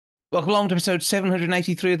Welcome along to episode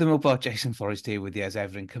 783 of the Milk Bar. Jason Forrest here with you as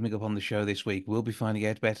ever. And coming up on the show this week, we'll be finding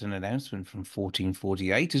out about an announcement from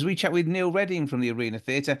 1448 as we chat with Neil Redding from the Arena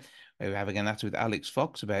Theatre. We're having a natter with Alix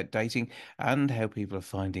Fox about dating and how people are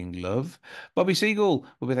finding love. Bobby Seagull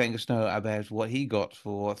will be letting us know about what he got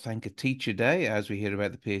for Thank a Teacher Day as we hear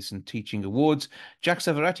about the Pearson Teaching Awards. Jack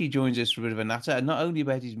Savoretii joins us for a bit of a natter, and not only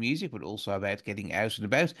about his music, but also about getting out and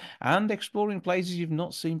about and exploring places you've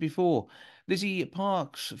not seen before. Lizzay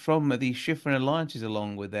Parks from the Shifryn Alliance is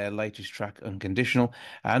along with their latest track, Unconditional,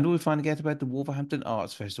 and we'll be finding out about the Wolverhampton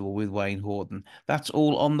Arts Festival with Wayne Horton. That's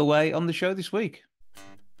all on the way on the show this week.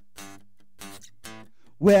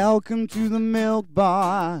 Welcome to the Milk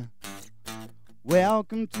Bar.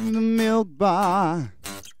 Welcome to the Milk Bar.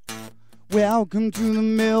 Welcome to the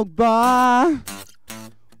Milk Bar.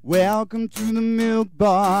 Welcome to the Milk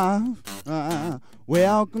Bar.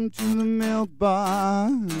 Welcome to the Milk Bar.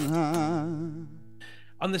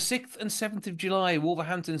 On the 6th and 7th of July,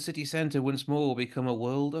 Wolverhampton City Centre once more will become a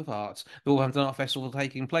world of art. The Wolverhampton Art Festival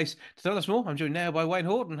taking place. To tell us more, I'm joined now by Wayne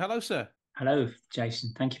Horton. Hello, sir. Hello,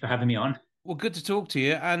 Jason. Thank you for having me on. Well, good to talk to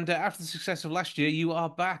you. And after the success of last year, you are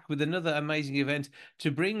back with another amazing event to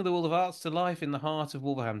bring the World of Arts to life in the heart of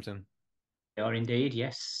Wolverhampton. We are indeed,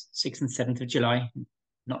 yes. 6th and 7th of July.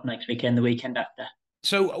 Not next weekend, the weekend after.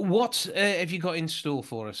 So what have you got in store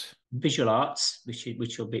for us? Visual arts, which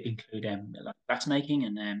will include like glass making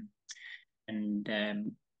and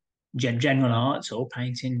general arts or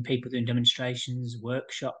painting, people doing demonstrations,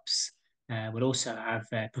 workshops. We'll also have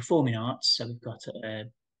performing arts. So we've got a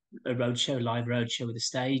roadshow, live roadshow with a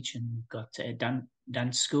stage, and we've got a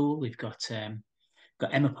dance school. We've got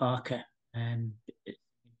Emma Parker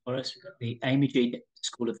for us. We've got the Amy G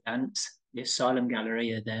School of Dance, the Asylum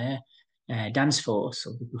Gallery are there. Dance Force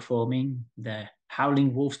will be performing. The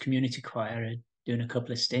Howling Wolves Community Choir are doing a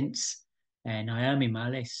couple of stints. Naomi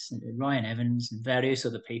Malice, Ryan Evans, and various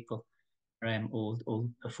other people are all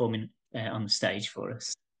performing on the stage for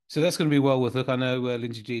us. So that's going to be well worth a look. I know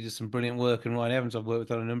Lindsay G does some brilliant work, and Ryan Evans I've worked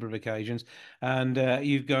with on a number of occasions. And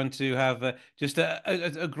you're going to have just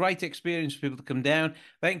a great experience for people to come down.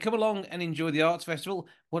 They can come along and enjoy the arts festival.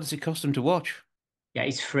 What does it cost them to watch? Yeah,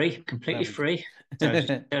 it's free, completely free. So just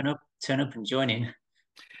turn up and join in.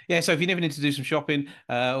 Yeah, so if you never need to do some shopping,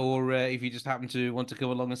 or if you just happen to want to come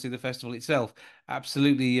along and see the festival itself,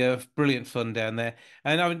 absolutely brilliant fun down there.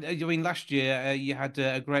 And I mean last year you had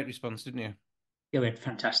a great response, didn't you? Yeah, we had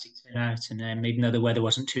fantastic turnout, and even though the weather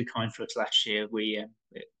wasn't too kind for us last year, we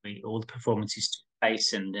all the performances took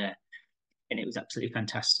place, and it was absolutely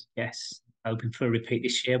fantastic. Yes, hoping for a repeat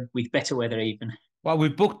this year with better weather even. Well,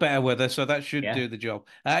 we've booked better weather, so that should do the job.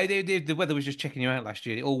 The weather was just checking you out last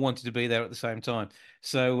year. It all wanted to be there at the same time.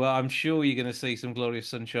 So I'm sure you're going to see some glorious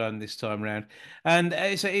sunshine this time round. And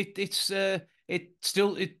it's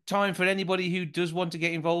still time for anybody who does want to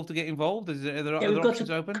get involved to get involved. Are there other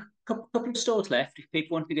options open? Couple of stores left. If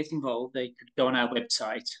people want to get involved, they could go on our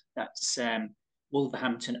website. That's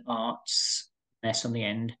Wolverhampton Arts, S on the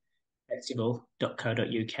end,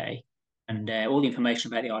 festival.co.uk. And all the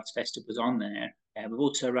information about the Arts Festival is on there. We've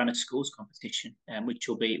also run a schools competition, which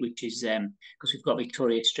is because we've got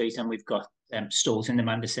Victoria Street and we've got stalls in the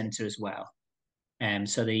Manda Centre as well.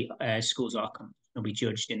 So the schools will be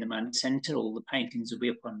judged in the Manda Centre. All the paintings will be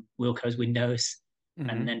up on Wilco's windows,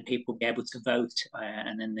 and then people will be able to vote.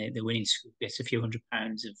 And then the winning school gets a few £100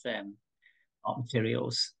 of art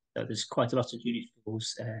materials. So there's quite a lot of junior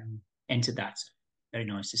schools entered that. Very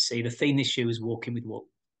nice to see. The theme this year was Walking with Wolves.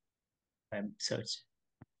 So it's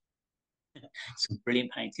some brilliant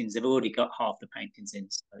paintings. They've already got half the paintings in,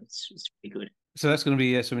 so it's pretty good. So that's going to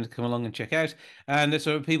be something to come along and check out. And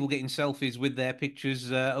so people getting selfies with their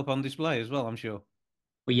pictures up on display as well, I'm sure.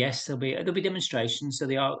 Well, yes, there'll be demonstrations. So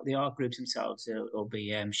the art groups themselves will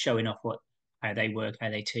be showing off how they work, how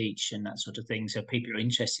they teach, and that sort of thing. So people are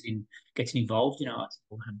interested in getting involved in art in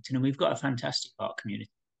Wolverhampton, and we've got a fantastic art community.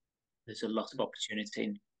 There's a lot of opportunity,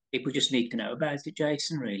 and people just need to know about it,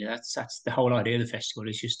 Jason. Really, that's the whole idea of the festival,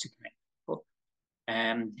 is just to connect people.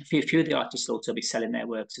 A few of the artists will also be selling their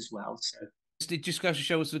works as well. So it just goes to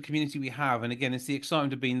show us the community we have, and again, it's the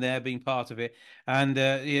excitement of being there, being part of it,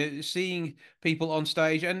 and seeing people on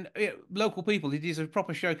stage and local people. It is a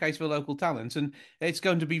proper showcase for local talent, and it's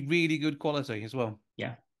going to be really good quality as well.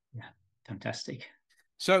 Yeah, fantastic.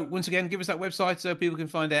 So once again, give us that website so people can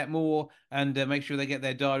find out more and make sure they get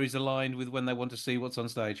their diaries aligned with when they want to see what's on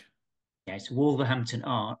stage. Yeah, it's Wolverhampton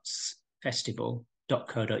Arts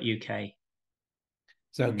Festival.co.uk.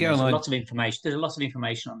 So get online. Lots of information. There's a lot of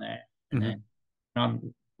information on there.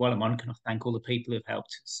 And while I'm on, can I thank all the people who've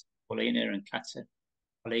helped us, Paulina and Katja,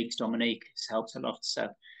 colleagues, Dominique has helped a lot. So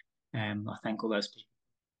I thank all those people.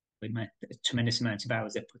 with a tremendous amount of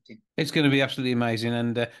hours they've put in. It's going to be absolutely amazing.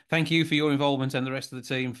 And thank you for your involvement and the rest of the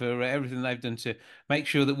team for everything they've done to make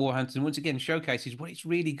sure that Wolverhampton, once again, showcases what it's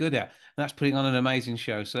really good at. And that's putting on an amazing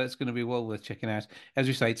show. So that's going to be well worth checking out. As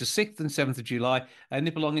we say, it's the 6th and 7th of July.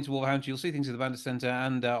 Nip along into Wolverhampton. You'll see things at the Bandit Centre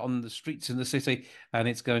and on the streets in the city. And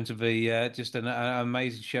it's going to be just an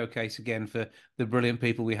amazing showcase again for the brilliant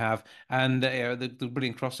people we have and the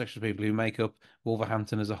brilliant cross-section of people who make up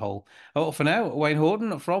Wolverhampton as a whole. Oh, for now, Wayne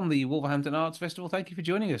Horton from the Wolverhampton Arts Festival, thank you for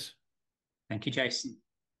joining us. Thank you, Jason.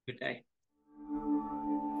 Good day.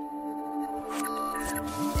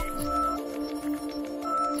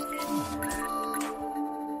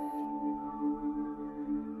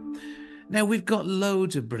 Now, we've got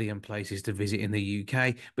loads of brilliant places to visit in the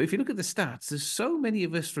UK, but if you look at the stats, there's so many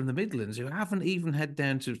of us from the Midlands who haven't even head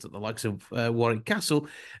down to the likes of Warwick Castle.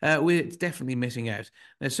 We're definitely missing out.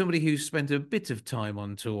 Now, somebody who's spent a bit of time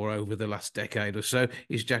on tour over the last decade or so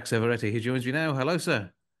is Jack Savoretii, who joins me now. Hello, sir.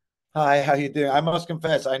 Hi, how you doing? I must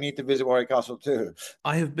confess, I need to visit Warwick Castle too.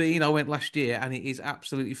 I went last year and it is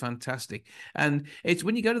absolutely fantastic. And it's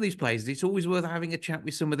when you go to these places, it's always worth having a chat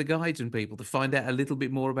with some of the guides and people to find out a little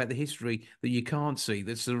bit more about the history that you can't see,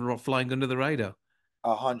 that's sort of flying under the radar.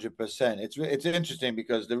 100%. It's interesting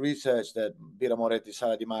because the research that Birra Moretti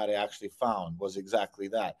Sala di Mare actually found was exactly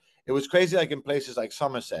that. It was crazy, like in places like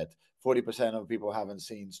Somerset, 40% of people haven't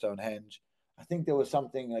seen Stonehenge. I think there was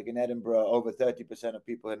something like in Edinburgh, over 30% of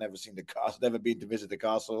people had never seen the castle, never been to visit the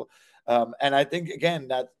castle. And I think, again,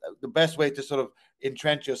 that the best way to sort of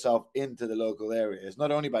entrench yourself into the local area is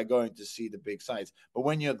not only by going to see the big sites, but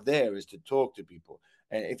when you're there is to talk to people.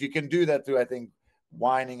 And if you can do that through, I think,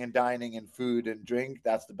 wining and dining and food and drink,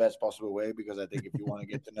 that's the best possible way, because I think if you want to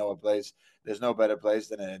get to know a place, there's no better place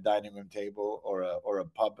than a dining room table or a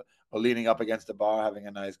pub, or leaning up against a bar having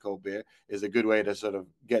a nice cold beer is a good way to sort of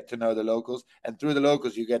get to know the locals. And through the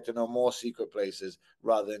locals, you get to know more secret places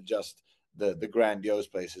rather than just the grandiose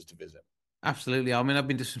places to visit. Absolutely. I mean, I've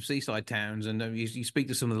been to some seaside towns and you speak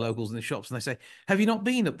to some of the locals in the shops and they say, have you not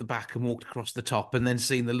been up the back and walked across the top and then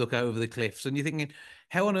seen the look over the cliffs? And you're thinking,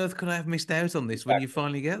 how on earth could I have missed out on this when you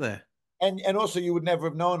finally get there? And also, you would never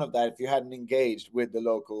have known of that if you hadn't engaged with the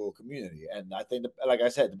local community. And I think, like I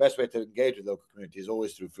said, the best way to engage with local community is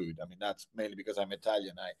always through food. I mean, that's mainly because I'm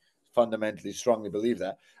Italian. I fundamentally strongly believe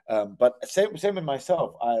that. But same with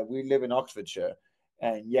myself. We live in Oxfordshire.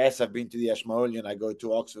 And yes, I've been to the Ashmolean. I go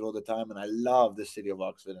to Oxford all the time, and I love the city of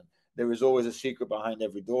Oxford. And there is always a secret behind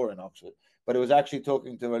every door in Oxford. But it was actually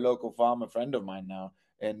talking to a local farmer friend of mine now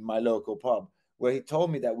in my local pub, where he told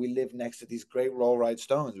me that we live next to these great rollright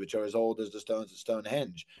stones, which are as old as the stones at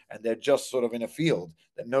Stonehenge. And they're just sort of in a field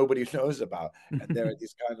that nobody knows about. And they're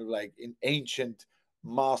these kind of like in ancient,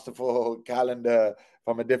 masterful calendar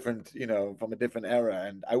from a different era.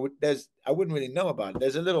 And I wouldn't really know about it.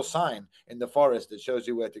 There's a little sign in the forest that shows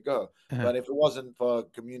you where to go. But if it wasn't for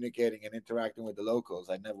communicating and interacting with the locals,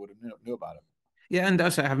 I never would have knew about it. Yeah, and I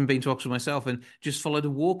haven't been to Oxford myself and just followed a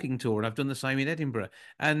walking tour, and I've done the same in Edinburgh.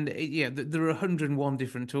 And there are 101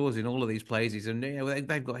 different tours in all of these places, and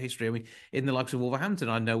they've got history. I mean, in the likes of Wolverhampton,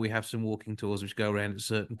 I know we have some walking tours which go around at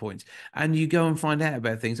certain points, and you go and find out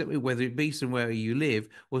about things, whether it be somewhere where you live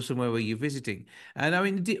or somewhere where you're visiting. And I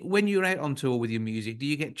mean, when you're out on tour with your music, do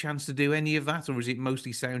you get a chance to do any of that, or is it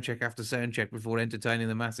mostly sound check after sound check before entertaining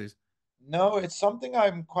the masses? No, it's something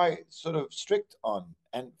I'm quite sort of strict on.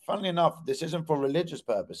 And funnily enough, this isn't for religious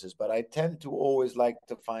purposes, but I tend to always like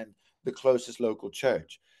to find the closest local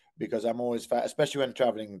church, because I'm always, especially when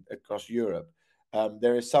traveling across Europe,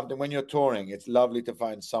 there is something when you're touring, it's lovely to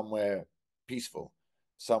find somewhere peaceful,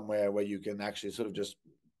 somewhere where you can actually sort of just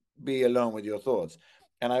be alone with your thoughts.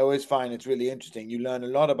 And I always find it's really interesting. You learn a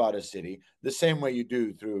lot about a city the same way you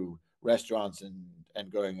do through restaurants and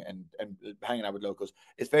going and hanging out with locals.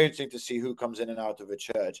 It's very interesting to see who comes in and out of a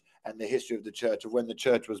church and the history of the church, of when the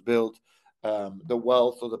church was built. The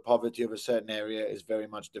wealth or the poverty of a certain area is very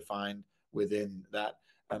much defined within that.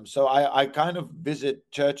 So I kind of visit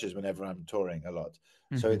churches whenever I'm touring a lot.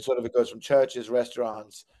 Mm-hmm. So it goes from churches,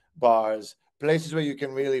 restaurants, bars, places where you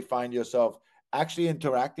can really find yourself actually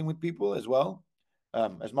interacting with people as well.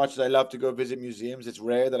 As much as I love to go visit museums, it's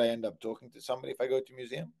rare that I end up talking to somebody if I go to a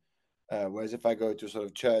museum. Whereas if I go to sort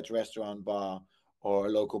of church, restaurant, bar, or a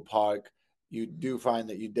local park, you do find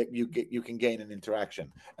that you can gain an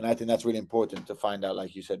interaction. And I think that's really important to find out,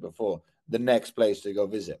 like you said before, the next place to go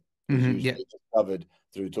visit is usually discovered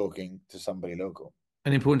through talking to somebody local.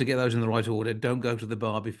 And important to get those in the right order. Don't go to the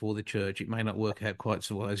bar before the church. It may not work out quite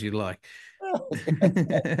so well as you like.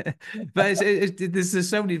 But there's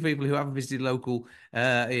so many people who haven't visited local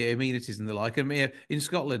amenities and the like. And in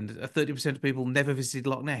Scotland, 30% of people never visited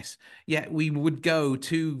Loch Ness. Yet we would go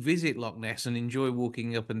to visit Loch Ness and enjoy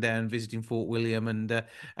walking up and down, visiting Fort William and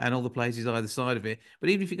all the places either side of it. But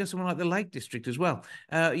even if you go somewhere like the Lake District as well,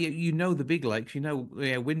 you know the big lakes, you know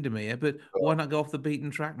Windermere, but why not go off the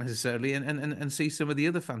beaten track necessarily and see some of the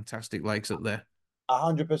other fantastic lakes up there?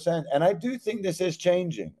 100%. And I do think this is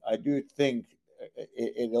changing. I do think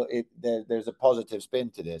there's a positive spin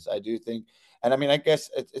to this. I do think, and I mean, I guess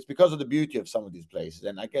it's because of the beauty of some of these places.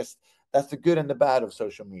 And I guess that's the good and the bad of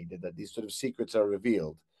social media, that these sort of secrets are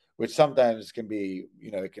revealed, which sometimes can be,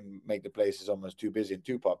 it can make the places almost too busy and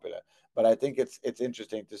too popular. But I think it's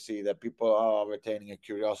interesting to see that people are retaining a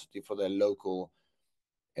curiosity for their local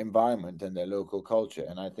environment and their local culture.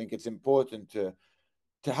 And I think it's important to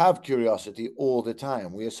have curiosity all the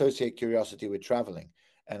time. We associate curiosity with traveling,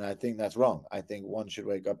 and I think that's wrong. I think one should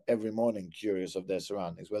wake up every morning curious of their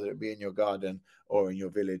surroundings, whether it be in your garden or in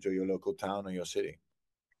your village or your local town or your city.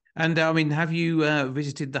 And I mean, have you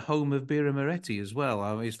visited the home of Birra Moretti as well?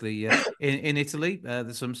 Obviously, in Italy,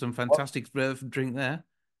 there's some fantastic drink there.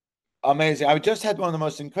 Amazing. I just had one of the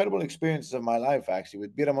most incredible experiences of my life, actually,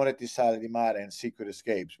 with Birra Moretti Sale di Mare and Secret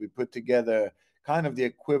Escapes. We put together kind of the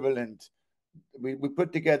equivalent. We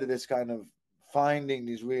put together this kind of finding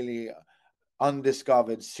these really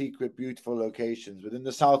undiscovered, secret, beautiful locations within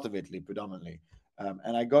the south of Italy, predominantly.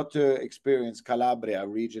 And I got to experience Calabria, a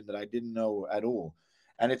region that I didn't know at all.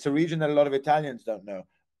 And it's a region that a lot of Italians don't know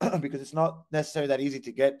because it's not necessarily that easy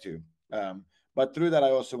to get to. But through that, I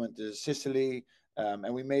also went to Sicily,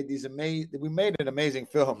 and we made an amazing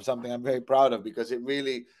film, something I'm very proud of, because it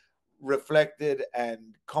really reflected and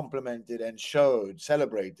complemented and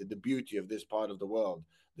celebrated the beauty of this part of the world,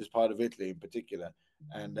 this part of Italy in particular.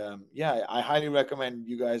 And I highly recommend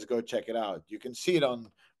you guys go check it out. You can see it on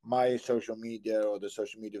my social media or the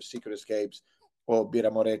social media of Secret Escapes or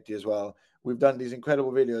Birra Moretti as well. We've done these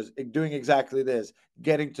incredible videos doing exactly this,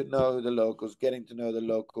 getting to know the locals, getting to know the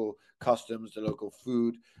local customs, the local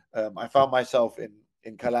food. I found myself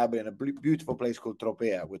in Calabria in a beautiful place called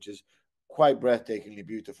Tropea, which is quite breathtakingly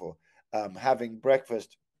beautiful. Having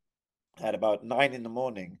breakfast at about 9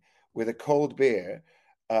 a.m. with a cold beer.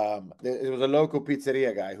 There was a local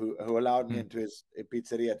pizzeria guy who allowed me into his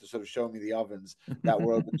pizzeria to sort of show me the ovens that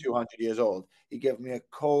were over 200 years old. He gave me a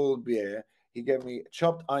cold beer. He gave me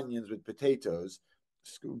chopped onions with potatoes,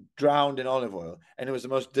 drowned in olive oil, and it was the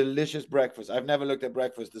most delicious breakfast. I've never looked at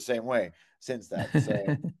breakfast the same way since that.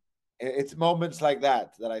 So it's moments like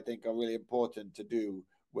that I think are really important to do,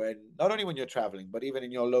 not only when you're traveling, but even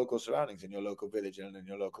in your local surroundings, in your local village and in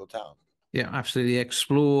your local town. Yeah, absolutely.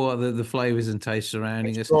 Explore the flavors and tastes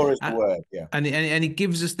surrounding us. Explore is the word, yeah. And it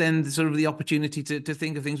gives us then sort of the opportunity to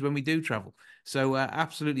think of things when we do travel. So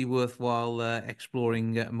absolutely worthwhile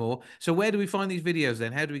exploring more. So where do we find these videos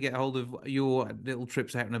then? How do we get hold of your little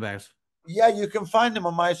trips out and about? Yeah, you can find them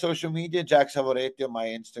on my social media, Jack Savoretii, on my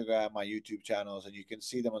Instagram, my YouTube channels, and you can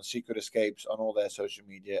see them on Secret Escapes on all their social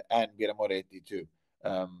media, and Birra Moretti too.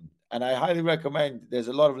 And I highly recommend, there's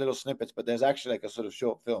a lot of little snippets, but there's actually like a sort of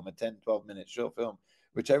short film, a 10, 12-minute short film,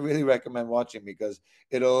 which I really recommend watching, because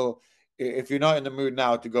if you're not in the mood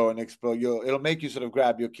now to go and explore, it'll make you sort of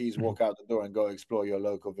grab your keys, walk out the door and go explore your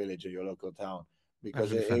local village or your local town,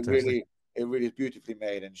 because it really is beautifully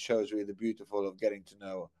made and shows really the beautiful of getting to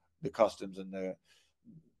know the customs and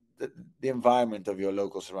the environment of your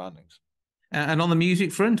local surroundings. And on the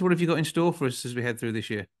music front, what have you got in store for us as we head through this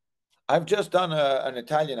year? I've just done an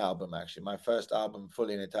Italian album, actually, my first album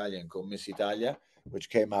fully in Italian, called Miss Italia, which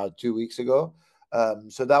came out 2 weeks ago.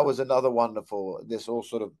 So that was another wonderful,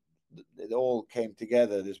 it all came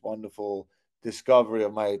together, this wonderful discovery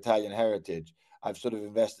of my Italian heritage. I've sort of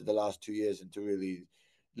invested the last 2 years into really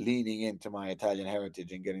leaning into my Italian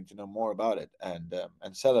heritage and getting to know more about it and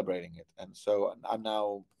celebrating it. And so I'm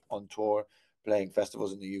now on tour playing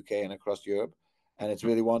festivals in the UK and across Europe. And it's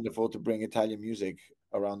really wonderful to bring Italian music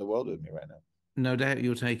around the world with me right now. No doubt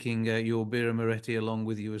you're taking your Birra Moretti along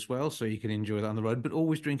with you as well, so you can enjoy that on the road, but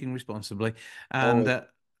always drinking responsibly and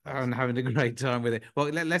having a great time with it. Well,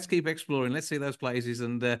 let's keep exploring. Let's see those places,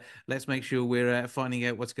 and let's make sure we're finding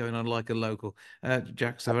out what's going on like a local.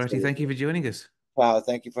 Jack Savoretii, thank you for joining us. Wow,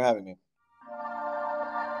 thank you for having me.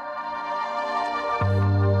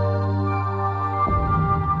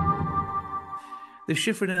 The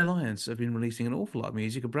Shifryn Alliance have been releasing an awful lot of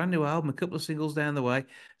music, a brand new album, a couple of singles down the way.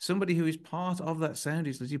 Somebody who is part of that sound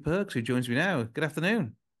is Lizzay Parks, who joins me now. Good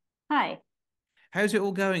afternoon. Hi. How's it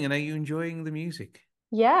all going, and are you enjoying the music?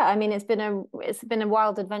 Yeah, I mean it's been a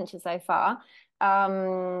wild adventure so far.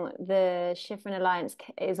 The Shifryn Alliance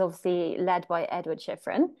is obviously led by Edward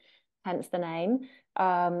Shifryn, hence the name.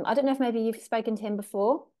 I don't know if maybe you've spoken to him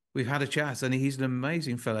before. We've had a chat, and he's an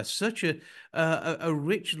amazing fella. Such a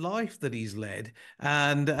rich life that he's led,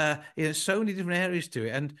 and so many different areas to it.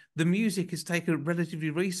 And the music has taken relatively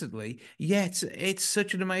recently, yet it's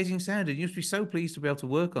such an amazing sound. And you must be so pleased to be able to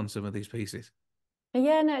work on some of these pieces.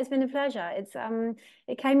 Yeah, no, it's been a pleasure.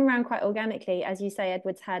 It came around quite organically, as you say.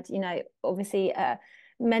 Edward's had, obviously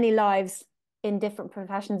many lives in different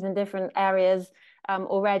professions in different areas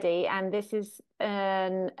already, and this is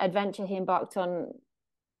an adventure he embarked on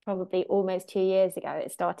probably almost 2 years ago.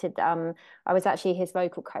 It started, I was actually his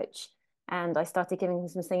vocal coach, and I started giving him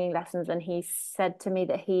some singing lessons, and he said to me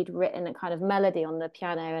that he'd written a kind of melody on the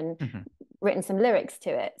piano and written some lyrics to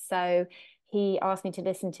it. So he asked me to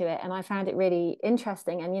listen to it, and I found it really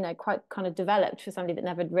interesting and, quite kind of developed for somebody that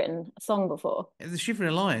never had written a song before. The Shifryn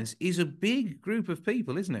Alliance is a big group of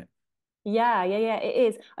people, isn't it? Yeah, it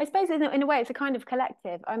is. I suppose in a way it's a kind of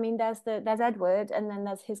collective. I mean, there's Edward, and then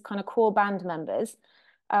there's his kind of core band members.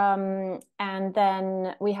 And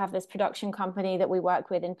then we have this production company that we work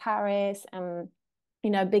with in Paris, and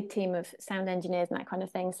a big team of sound engineers and that kind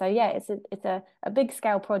of thing. So yeah, it's a big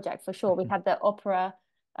scale project for sure. We had the opera,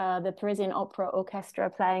 the Parisian Opera Orchestra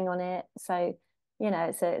playing on it. So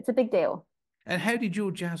it's a big deal. And how did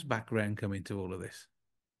your jazz background come into all of this?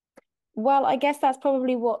 Well, I guess that's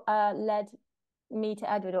probably what led me to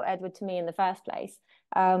Edward, or Edward to me in the first place.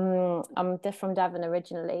 I'm from Devon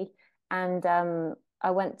originally, and I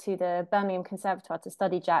went to the Birmingham Conservatoire to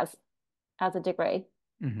study jazz as a degree.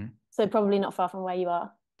 So probably not far from where you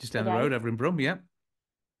are. Just down the road over in Brum, yeah.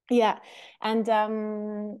 Yeah. And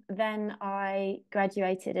then I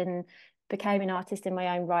graduated and became an artist in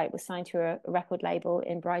my own right, was signed to a record label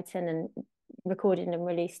in Brighton and recorded and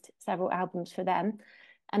released several albums for them.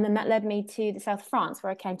 And then that led me to the south of France, where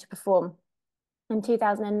I came to perform in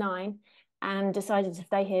 2009. And decided to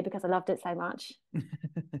stay here because I loved it so much.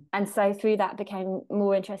 And so through that became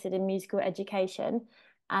more interested in musical education,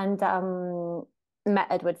 and met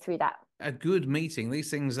Edward through that. A good meeting. These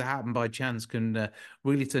things that happen by chance can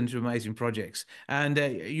really turn into amazing projects. And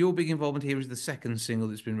your big involvement here is the second single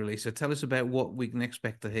that's been released. So tell us about what we can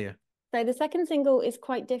expect to hear. So the second single is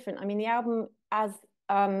quite different. I mean, the album as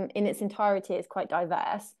in its entirety is quite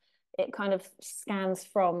diverse. It kind of scans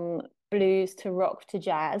from blues to rock to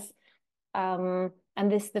jazz. And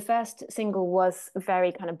the first single was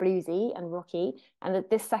very kind of bluesy and rocky, and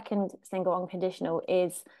this second single, Unconditional,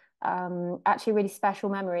 is actually a really special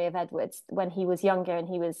memory of Edward's when he was younger, and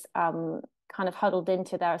he was kind of huddled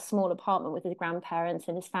into their small apartment with his grandparents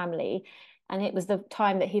and his family, and it was the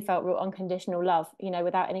time that he felt real unconditional love,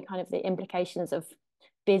 without any kind of the implications of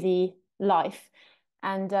busy life.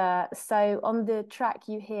 And so on the track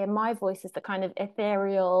you hear my voice is the kind of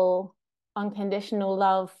ethereal, unconditional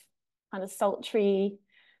love, kind of sultry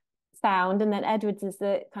sound, and then Edward's is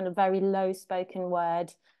the kind of very low spoken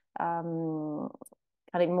word, kind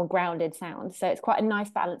of more grounded sound. So it's quite a nice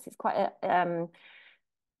balance. It's quite a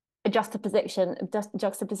juxtaposition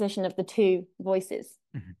of the two voices.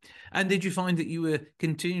 And did you find that you were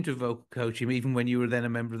continuing to vocal coach him even when you were then a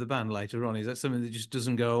member of the band later on? Is that something that just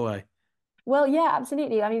doesn't go away? Well, yeah,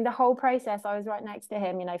 absolutely. I mean, the whole process, I was right next to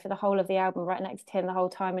him, for the whole of the album, right next to him the whole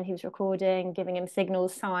time when he was recording, giving him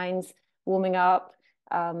signals, signs, warming up,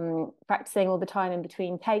 practicing all the time in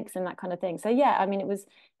between takes and that kind of thing. So yeah, I mean, I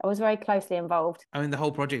was very closely involved. I mean, the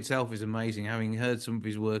whole project itself is amazing, having heard some of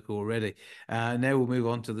his work already. Now we'll move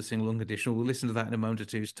on to the single Unconditional. We'll listen to that in a moment or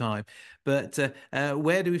two's time. But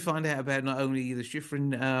where do we find out about not only the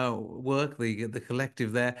Shifryn work, the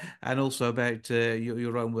collective there, and also about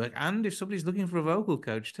your own work, and if somebody's looking for a vocal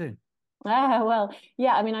coach too? Well,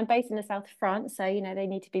 yeah, I mean, I'm based in the south of France, so, they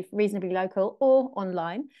need to be reasonably local or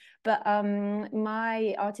online. But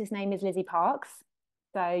my artist name is Lizzay Parks.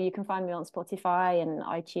 So you can find me on Spotify and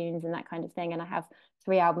iTunes and that kind of thing. And I have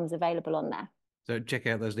 3 albums available on there. So check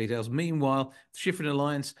out those details. Meanwhile, Shifryn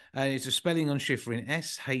Alliance, it's a spelling on Shifryn,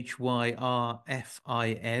 Shyrfin.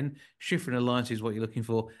 Shifryn Alliance is what you're looking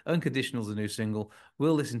for. Unconditional is the new single.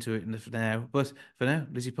 We'll listen to it now. But for now,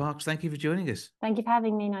 Lizzay Parks, thank you for joining us. Thank you for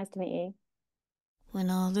having me. Nice to meet you. When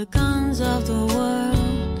all the guns of the world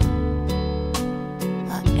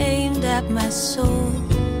are aimed at my soul,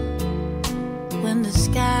 when the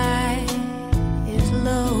sky is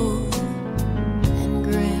low and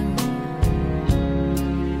grim,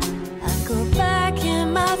 I go back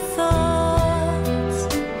in my thoughts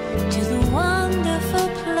to the wonderful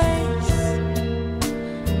place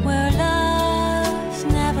where love's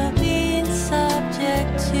never been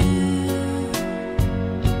subject to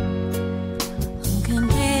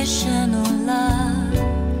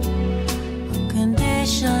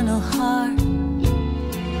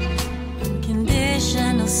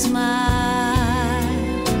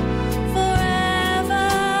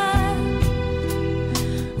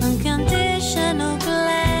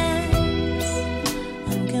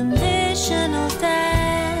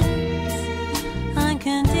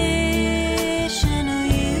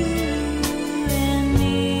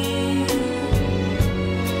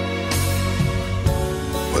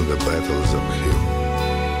battle is uphill,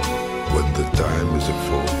 when the time is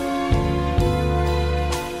full,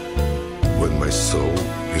 when my soul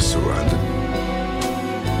is surrounded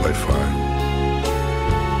by fire.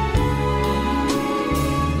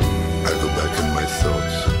 I go back in my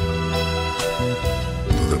thoughts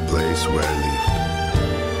to the place where I lived,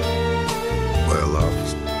 where I loved,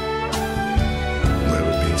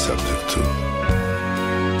 never been subject to.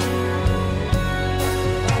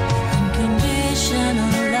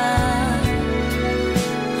 Unconditional love,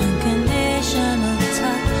 unconditional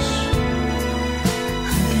touch,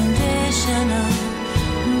 unconditional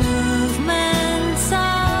movements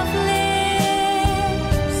of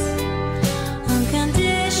lips,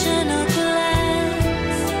 unconditional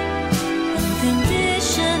glance,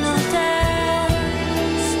 unconditional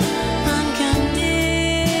dance, unconditional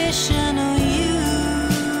you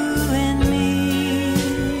and me.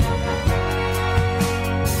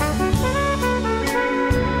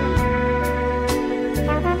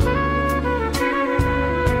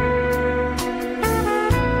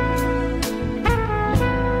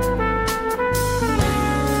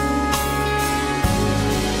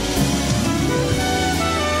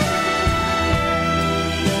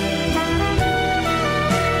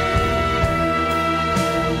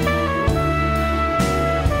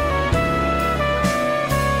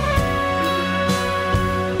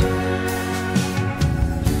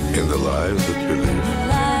 In the lives that we live,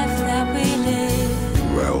 Life that we live,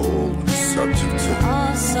 we're all subject to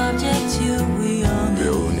all subject to we all the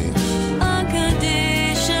know. only Unconditional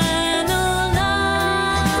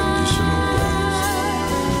love,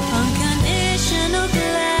 unconditional unconditional ones.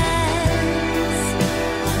 glance,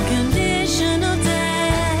 unconditional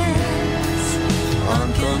dance,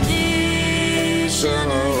 unconditional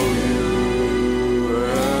you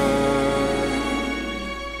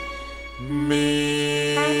and me.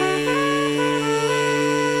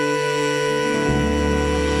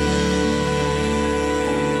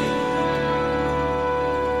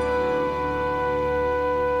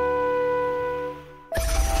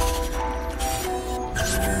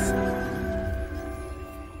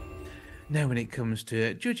 Now, when it comes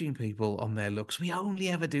to judging people on their looks, we only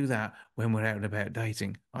ever do that when we're out and about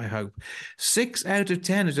dating, I hope. 6 out of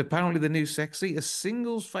 10 is apparently the new sexy, a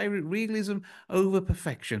single's favourite realism over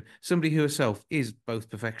perfection. Somebody who herself is both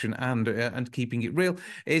perfection and keeping it real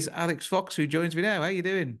is Alix Fox, who joins me now. How you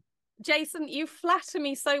doing? Jason, you flatter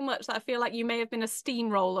me so much that I feel like you may have been a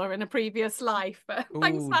steamroller in a previous life. But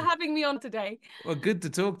thanks for Ooh. having me on today. Well, good to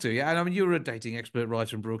talk to you. And I mean, you're a dating expert,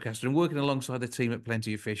 writer and broadcaster and working alongside the team at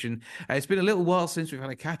Plenty of Fish. And it's been a little while since we've had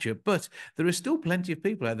a catch-up, but there are still plenty of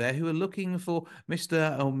people out there who are looking for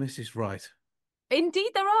Mr. or Mrs. Right.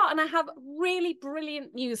 Indeed, there are, and I have really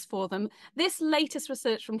brilliant news for them. This latest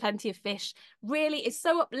research from Plenty of Fish really is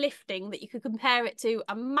so uplifting that you could compare it to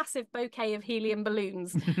a massive bouquet of helium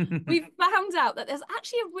balloons. We've found out that there's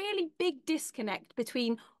actually a really big disconnect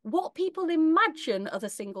between what people imagine other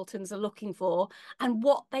singletons are looking for and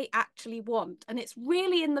what they actually want. And it's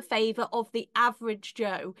really in the favour of the average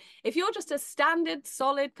Joe. If you're just a standard,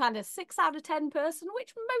 solid kind of 6 out of 10 person,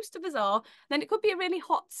 which most of us are, then it could be a really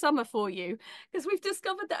hot summer for you. Because we've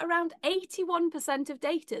discovered that around 81% of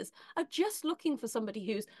daters are just looking for somebody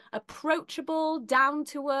who's approachable, down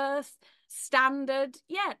to earth, standard.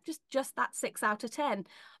 Yeah, just that 6 out of 10.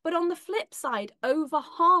 But on the flip side, over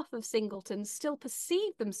half of singletons still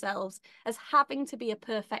perceive themselves as having to be a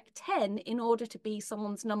perfect 10 in order to be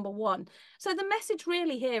someone's number one. So the message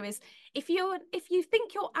really here is if you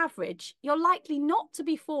think you're average, you're likely not to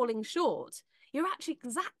be falling short. You're actually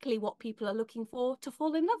exactly what people are looking for to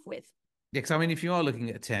fall in love with. Yeah, because I mean, if you are looking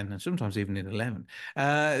at a 10 and sometimes even an 11,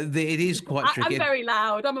 it is quite tricky. I'm very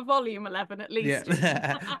loud. I'm a volume 11 at least.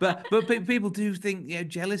 Yeah, but people do think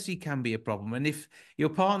jealousy can be a problem, and if your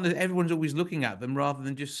partner, everyone's always looking at them rather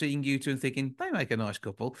than just seeing you two and thinking they make a nice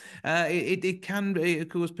couple, it can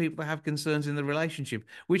cause people to have concerns in the relationship,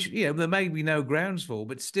 which there may be no grounds for,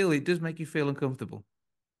 but still it does make you feel uncomfortable.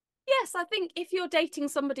 Yes, I think if you're dating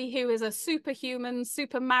somebody who is a superhuman,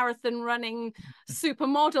 super marathon running,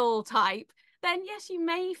 supermodel type, then yes, you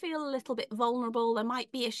may feel a little bit vulnerable. There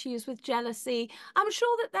might be issues with jealousy. I'm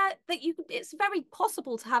sure that it's very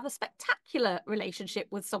possible to have a spectacular relationship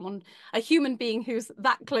with someone, a human being who's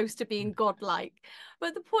that close to being godlike.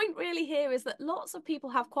 But the point really here is that lots of people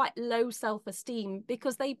have quite low self-esteem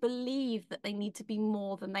because they believe that they need to be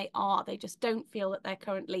more than they are. They just don't feel that they're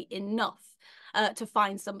currently enough to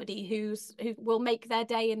find somebody who will make their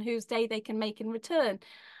day and whose day they can make in return.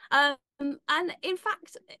 And in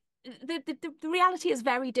fact, the reality is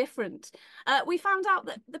very different. We found out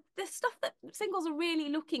that the stuff that singles are really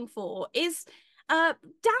looking for is down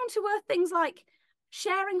to earth things like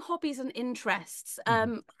sharing hobbies and interests,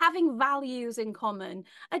 having values in common,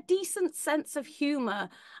 a decent sense of humour.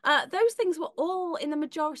 Those things were all, in the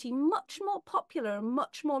majority, much more popular and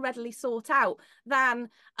much more readily sought out than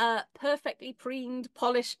perfectly preened,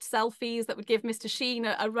 polished selfies that would give Mr. Sheen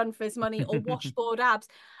a run for his money, or washboard abs.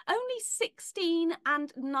 Only 16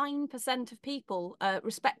 and 9% of people,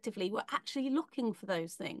 respectively, were actually looking for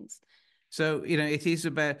those things. So, it is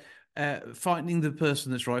about finding the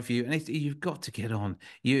person that's right for you, and you've got to get on.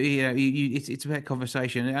 It's about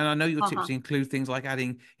conversation, and I know your tips include things like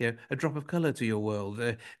adding, a drop of colour to your world,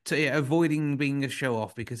 avoiding being a show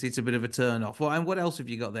off because it's a bit of a turn off. Well, and what else have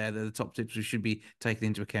you got there that are the top tips we should be taking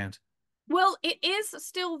into account? Well, it is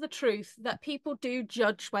still the truth that people do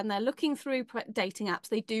judge when they're looking through dating apps.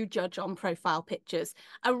 They do judge on profile pictures.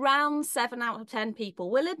 Around 7 out of 10 people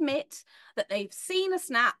will admit that they've seen a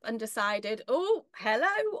snap and decided, oh,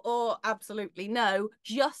 hello, or absolutely no,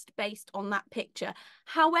 just based on that picture.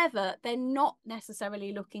 However, they're not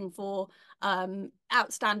necessarily looking for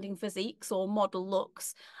outstanding physiques or model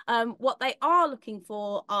looks. What they are looking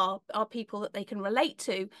for are people that they can relate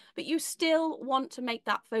to, but you still want to make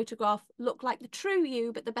that photograph look like the true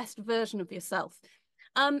you, but the best version of yourself.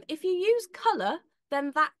 If you use colour,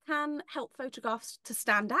 then that can help photographs to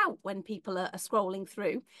stand out when people are scrolling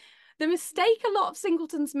through. The mistake a lot of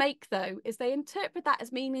singletons make, though, is they interpret that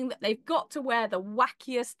as meaning that they've got to wear the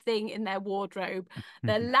wackiest thing in their wardrobe,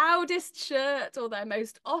 their loudest shirt or their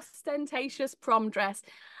most ostentatious prom dress.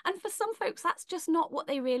 And for some folks, that's just not what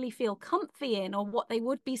they really feel comfy in or what they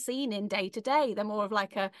would be seen in day to day. They're more of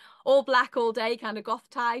like a all black all day kind of goth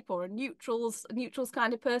type, or a neutrals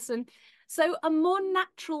kind of person. So a more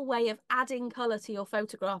natural way of adding colour to your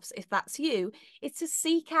photographs, if that's you, is to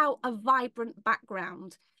seek out a vibrant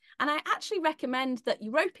background. And I actually recommend that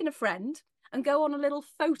you rope in a friend and go on a little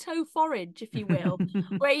photo forage, if you will,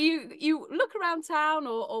 where you look around town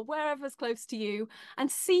or wherever's close to you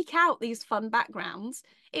and seek out these fun backgrounds.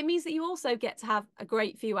 It means that you also get to have a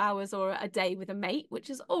great few hours or a day with a mate,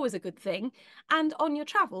 which is always a good thing. And on your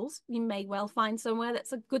travels, you may well find somewhere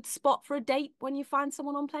that's a good spot for a date when you find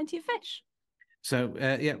someone on Plenty of Fish. So,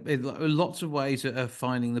 lots of ways of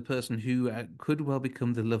finding the person who could well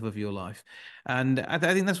become the love of your life. And I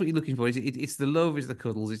think that's what you're looking for. It's the love, it's the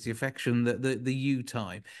cuddles, it's the affection, the you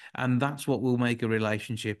time. And that's what will make a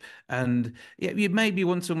relationship. And you maybe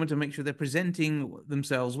want someone to make sure they're presenting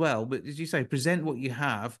themselves well. But as you say, present what you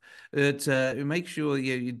have. Make sure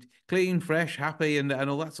you're clean, fresh, happy, and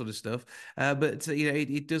all that sort of stuff. But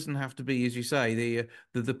it doesn't have to be, as you say,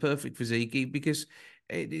 the perfect physique, because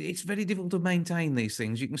it's very difficult to maintain these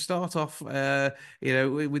things. You can start off, with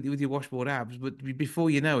your washboard abs, but before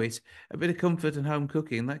you know it, a bit of comfort and home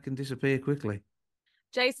cooking, that can disappear quickly.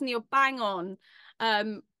 Jason, you're bang on.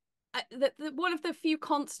 One of the few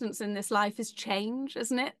constants in this life is change,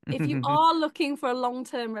 isn't it? If you are looking for a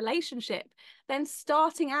long-term relationship, then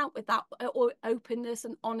starting out with that openness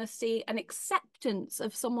and honesty and acceptance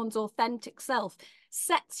of someone's authentic self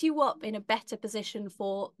sets you up in a better position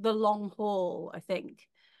for the long haul, I think.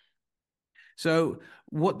 So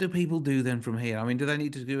what do people do then from here? I mean, do they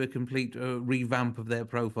need to do a complete revamp of their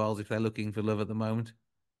profiles if they're looking for love at the moment?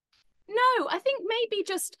 No, I think maybe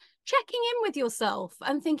just checking in with yourself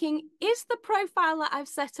and thinking, is the profile that I've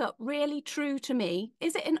set up really true to me?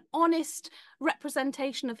 Is it an honest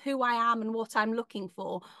representation of who I am and what I'm looking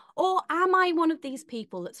for? Or am I one of these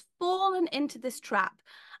people that's fallen into this trap?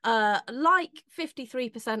 Like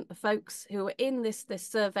 53% of folks who are in this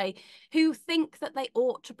survey, who think that they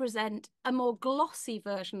ought to present a more glossy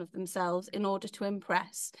version of themselves in order to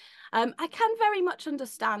impress. I can very much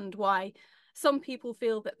understand why some people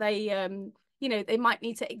feel that they might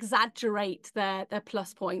need to exaggerate their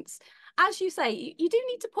plus points. As you say, you do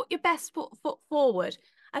need to put your best foot forward.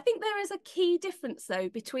 I think there is a key difference, though,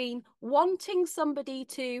 between wanting somebody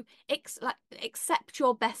to accept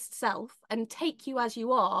your best self and take you as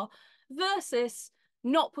you are versus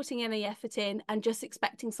not putting any effort in and just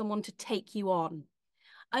expecting someone to take you on.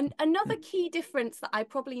 And another key difference that I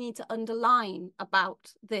probably need to underline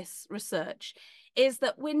about this research is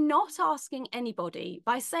that we're not asking anybody,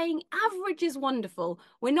 by saying average is wonderful,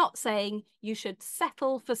 we're not saying you should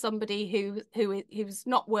settle for somebody who's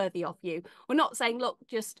not worthy of you. We're not saying, look,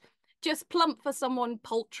 just plump for someone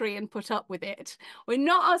paltry and put up with it. We're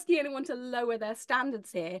not asking anyone to lower their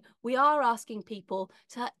standards here. We are asking people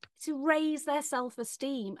to raise their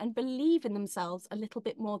self-esteem and believe in themselves a little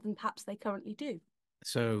bit more than perhaps they currently do.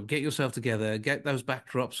 So get yourself together, get those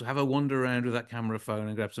backdrops, have a wander around with that camera phone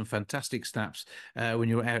and grab some fantastic snaps when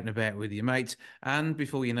you're out and about with your mates. And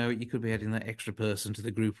before you know it, you could be adding that extra person to the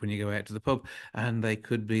group when you go out to the pub, and they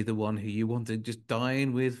could be the one who you want to just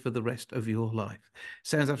dine with for the rest of your life.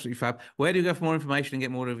 Sounds absolutely fab. Where do you go for more information and get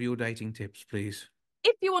more of your dating tips, please?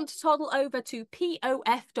 If you want to toddle over to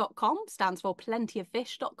POF.com, stands for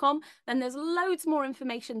plentyoffish.com, then there's loads more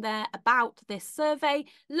information there about this survey,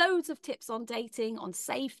 loads of tips on dating, on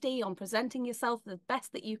safety, on presenting yourself the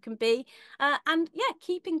best that you can be, and yeah,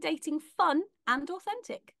 keeping dating fun and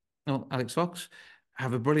authentic. Well, Alix Fox,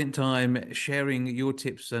 have a brilliant time sharing your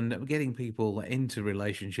tips and getting people into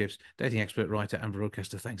relationships. Dating expert, writer, and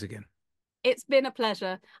broadcaster. Thanks again. It's been a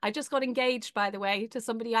pleasure. I just got engaged, by the way, to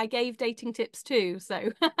somebody I gave dating tips to. So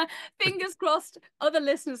fingers crossed other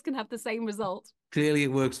listeners can have the same result. Clearly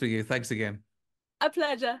it works for you. Thanks again. A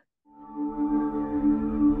pleasure.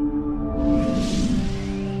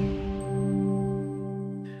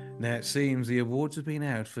 Now, it seems the awards have been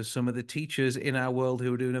out for some of the teachers in our world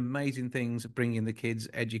who are doing amazing things, bringing the kids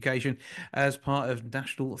education as part of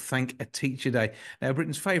National Thank a Teacher Day. Now,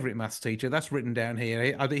 Britain's favourite maths teacher, that's written down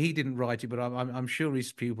here. He didn't write it, but I'm sure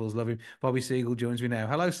his pupils love him. Bobby Seagull joins me now.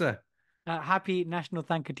 Hello, sir. Happy National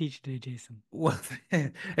Thank a Teacher Day, Jason. Well,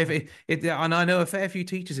 and I know a fair few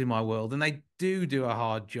teachers in my world, and they do a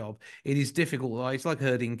hard job. It is difficult. It's like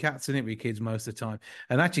herding cats, isn't it, with kids most of the time?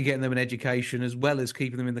 And actually getting them an education as well as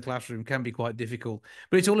keeping them in the classroom can be quite difficult.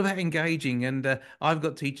 But it's all about engaging. And I've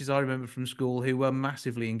got teachers I remember from school who were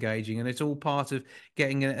massively engaging, and it's all part of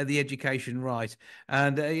getting the education right.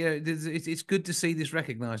 And it's good to see this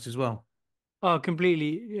recognised as well. Oh,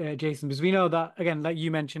 completely, Jason, because we know that, again, like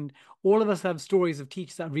you mentioned, all of us have stories of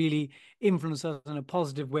teachers that really influence us in a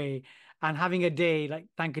positive way. And having a day like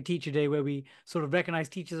Thank a Teacher Day, where we sort of recognize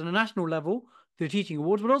teachers on a national level through teaching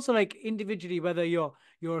awards, but also like individually, whether you're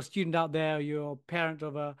a student out there, or you're a parent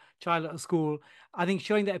of a child at a school, I think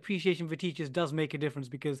showing that appreciation for teachers does make a difference,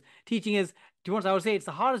 because teaching is, to be honest, I would say it's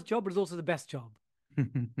the hardest job, but it's also the best job.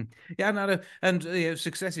 Yeah, no, and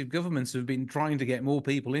successive governments have been trying to get more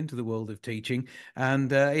people into the world of teaching, and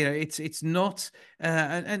it's not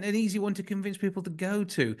an easy one to convince people to go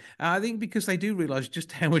to. I think because they do realise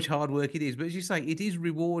just how much hard work it is. But as you say, it is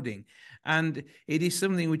rewarding, and it is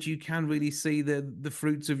something which you can really see the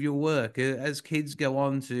fruits of your work as kids go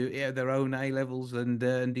on to their own A levels and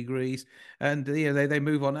degrees, and they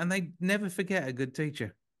move on, and they never forget a good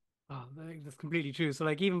teacher. Oh, that's completely true. So,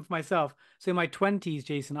 like, even for myself, so in my 20s,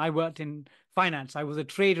 Jason, I worked in finance. I was a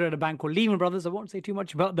trader at a bank called Lehman Brothers. I won't say too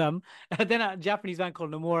much about them. Then at a Japanese bank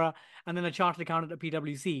called Nomura, and then a chartered accountant at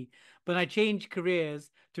PwC. But I changed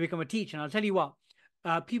careers to become a teacher. And I'll tell you what,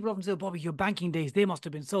 people often say, Bobby, your banking days, they must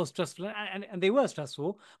have been so stressful. And they were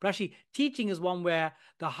stressful. But actually, teaching is one where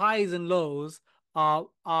the highs and lows are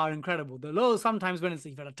incredible. The lows sometimes when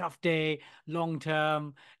you've had a tough day, long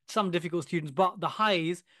term, some difficult students, but the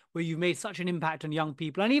highs where you've made such an impact on young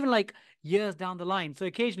people, and even like years down the line. So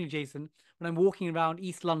occasionally, Jason, when I'm walking around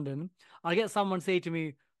East London, I'll get someone say to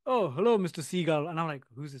me, "Oh, hello, Mr. Seagull," and I'm like,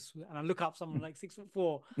 "Who's this?" And I look up someone like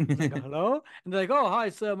 6'4". I'm like, "Hello," and they're like, "Oh, hi,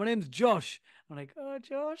 sir. My name's Josh." I'm like, "Oh,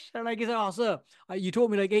 Josh," and like, he said, "Oh, sir, you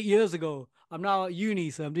taught me like 8 years ago. I'm now at uni,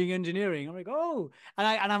 so I'm doing engineering." I'm like, "Oh," and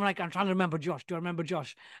I'm like, I'm trying to remember Josh. Do I remember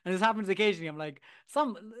Josh? And this happens occasionally. I'm like,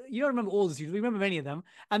 you don't remember all the students, we remember many of them,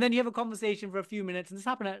 and then you have a conversation for a few minutes, and this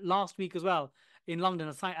happened last week as well in London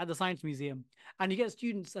at the Science Museum, and you get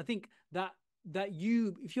students. I think that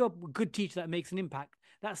if you're a good teacher that makes an impact,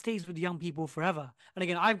 that stays with young people forever. And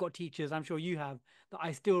again, I've got teachers, I'm sure you have, that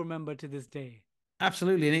I still remember to this day.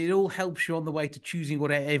 Absolutely, and it all helps you on the way to choosing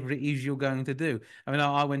whatever it is you're going to do. I mean,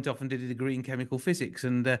 I went off and did a degree in chemical physics,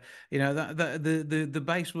 and the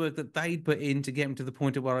base work that they'd put in to get me to the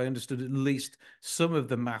point of where I understood at least some of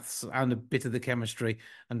the maths and a bit of the chemistry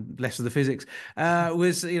and less of the physics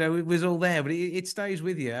was it was all there. But it stays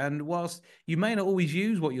with you, and whilst you may not always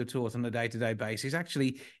use what you're taught on a day-to-day basis,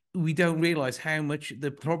 actually, we don't realize how much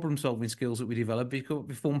the problem-solving skills that we develop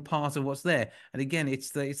form part of what's there. And again, it's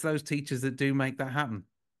those teachers that do make that happen.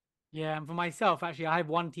 Yeah, and for myself, actually, I have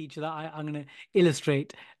one teacher that I'm going to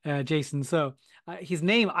illustrate, Jason. So his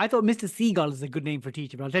name, I thought Mr. Seagull is a good name for a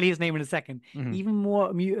teacher, but I'll tell you his name in a second. Even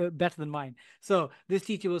more better than mine. So this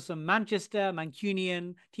teacher was from Manchester,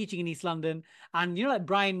 Mancunian, teaching in East London. And you know, like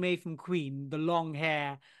Brian May from Queen, the long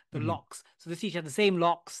hair, the locks. So this teacher had the same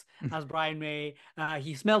locks as Brian May.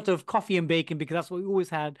 He smelt of coffee and bacon because that's what we always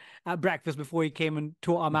had at breakfast before he came and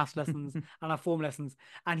taught our maths lessons and our form lessons.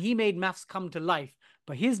 And he made maths come to life.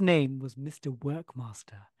 But his name was Mr.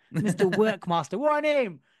 Workmaster. Mr. Workmaster. What a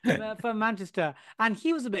name from Manchester. And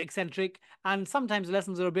he was a bit eccentric, and sometimes the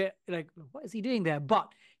lessons are a bit like, what is he doing there?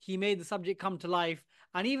 But he made the subject come to life.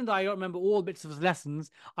 And even though I don't remember all bits of his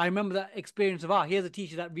lessons, I remember that experience of, here's a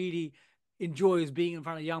teacher that really enjoys being in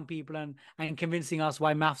front of young people and convincing us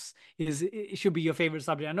why maths it should be your favorite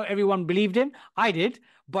subject. I know everyone believed him. I did,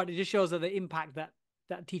 but it just shows that the impact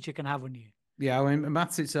that teacher can have on you. Yeah, I mean,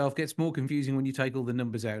 maths itself gets more confusing when you take all the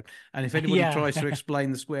numbers out. And if anybody tries to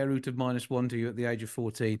explain the square root of -1 to you at the age of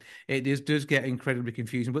 14, it does get incredibly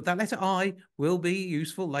confusing. But that letter I will be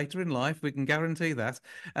useful later in life. We can guarantee that.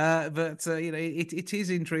 It is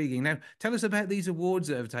intriguing. Now, tell us about these awards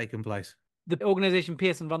that have taken place. The organization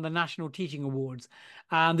Pearson run the National Teaching Awards.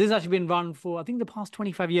 And this has actually been run for, I think, the past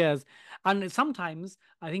 25 years. And sometimes,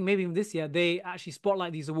 I think maybe even this year, they actually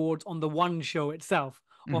spotlight these awards on the One show itself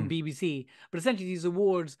on BBC. But essentially, these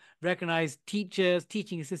awards recognize teachers,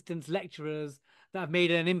 teaching assistants, lecturers that have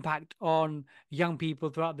made an impact on young people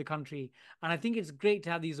throughout the country. And I think it's great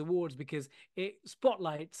to have these awards because it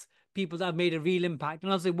spotlights people that have made a real impact.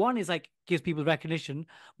 And I'll say one is like gives people recognition,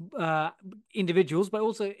 individuals, but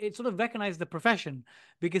also it sort of recognizes the profession,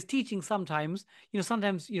 because teaching sometimes,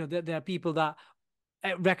 there are people that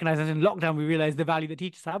recognize that in lockdown we realize the value that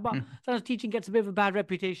teachers have, but sometimes teaching gets a bit of a bad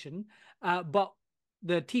reputation. But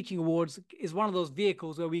the Teaching Awards is one of those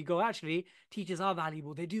vehicles where we go, actually, teachers are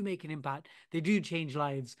valuable. They do make an impact. They do change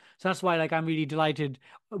lives. So that's why, I'm really delighted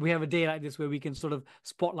we have a day like this where we can sort of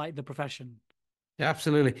spotlight the profession. Yeah,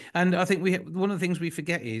 absolutely. And I think one of the things we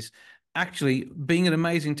forget is actually being an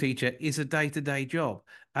amazing teacher is a day-to-day job,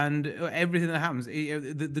 and everything that happens,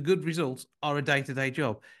 the good results are a day-to-day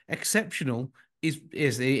job. Exceptional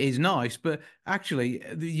is nice, but actually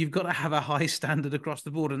you've got to have a high standard across the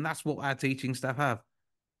board, and that's what our teaching staff have.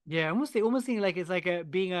 Yeah, almost think like it's like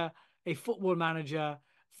being a football manager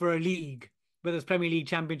for a league, whether it's Premier League,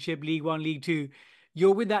 Championship, League One, League Two.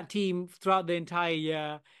 You're with that team throughout the entire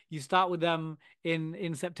year. You start with them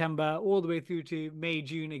in September all the way through to May,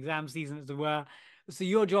 June, exam season, as it were. So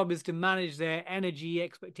your job is to manage their energy,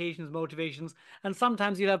 expectations, motivations. And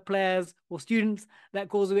sometimes you'll have players or students that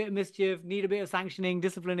cause a bit of mischief, need a bit of sanctioning,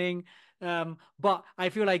 disciplining. But I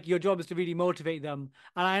feel like your job is to really motivate them.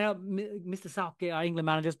 And I know Mr. Southgate, our England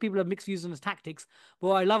managers, people have mixed views on his tactics. But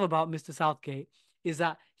what I love about Mr. Southgate is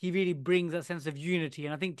that he really brings that sense of unity.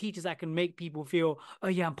 And I think teachers that can make people feel, oh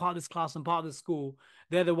yeah, I'm part of this class, I'm part of this school,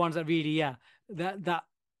 they're the ones that really, that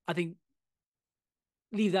I think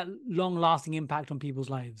leave that long-lasting impact on people's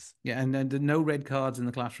lives. Yeah, and no red cards in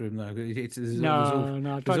the classroom, though. There's Trying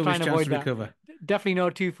always to chance avoid to that. recover. Definitely no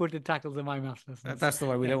two-footed tackles in my maths lessons. That's the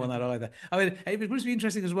way. We don't want that either. I mean, it must be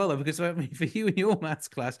interesting as well, though, because I mean, for you in your maths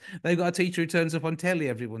class, they've got a teacher who turns up on telly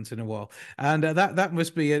every once in a while, and that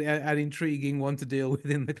must be an intriguing one to deal with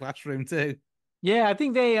in the classroom too. Yeah, I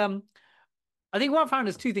think I think what I found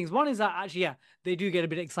is two things. One is that actually, they do get a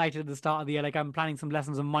bit excited at the start of the year. Like, I'm planning some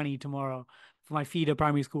lessons on money tomorrow for my feeder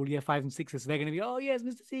primary school, year 5 and 6. So they're going to be, oh yes,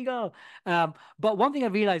 Mr. Seagull. But one thing I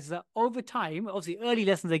realized is that over time, obviously early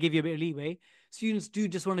lessons, they give you a bit of leeway. Students do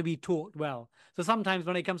just want to be taught well. So sometimes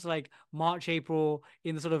when it comes to like March, April,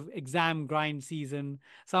 in the sort of exam grind season,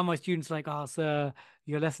 some of my students are like, oh, sir,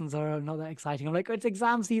 your lessons are not that exciting. I'm like, it's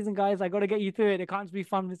exam season, guys. I got to get you through it. It can't just be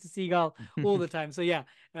fun, Mr. Seagull, all the time. So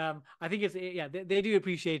I think they do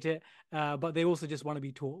appreciate it, but they also just want to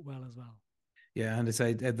be taught well as well. Yeah, and I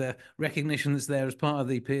say the recognition that's there as part of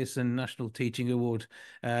the Pearson National Teaching Award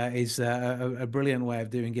is a brilliant way of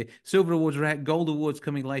doing it. Silver Awards are out, Gold Awards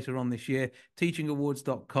coming later on this year.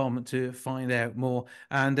 Teachingawards.com to find out more.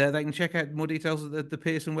 And they can check out more details at the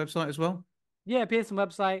Pearson website as well. Yeah, Pearson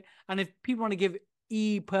website. And if people want to give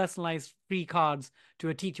personalized free cards to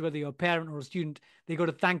a teacher, whether you're a parent or a student, they go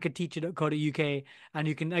to thankateacher.co.uk, and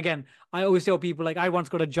you can, again, I always tell people, like, I once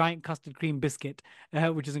got a giant custard cream biscuit,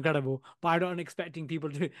 which is incredible, but I'm not expecting people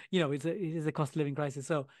to, it is a cost of living crisis.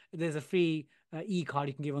 So there's a free e-card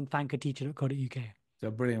you can give on thankateacher.co.uk. It's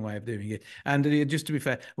a brilliant way of doing it. And just to be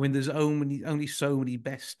fair, I mean, there's only so many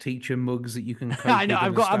best teacher mugs that you can cope I know,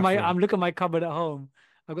 with I'm looking at my cupboard at home.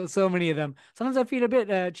 I've got so many of them. Sometimes I feel a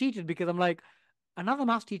bit cheated, because I'm like, another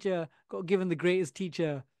maths teacher got given the greatest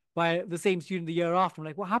teacher by the same student the year after. I'm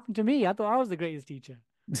like, what happened to me? I thought I was the greatest teacher.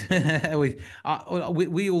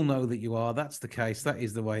 we all know that you are. That's the case. That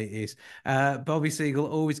is the way it is. Bobby Seagull,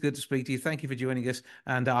 always good to speak to you. Thank you for joining us.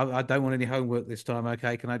 And I don't want any homework this time.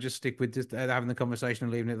 Okay, can I just stick with just having the conversation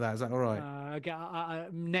and leaving it there? Is that all right? Okay.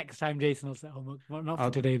 Next time, Jason, I'll set homework. Well, not for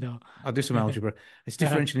today, though. I'll do some algebra. It's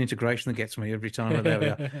differential integration that gets me every time. But there we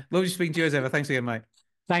are. Lovely speaking to you as ever. Thanks again, mate.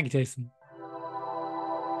 Thank you, Jason.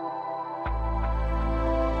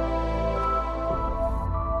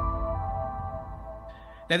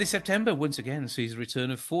 Now, this September, once again, sees the return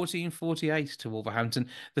of 1448 to Wolverhampton,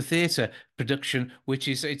 the theatre production, which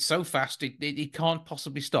is it's so fast it can't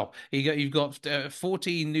possibly stop. You've got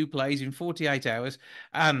 14 new plays in 48 hours,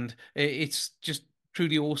 and it's just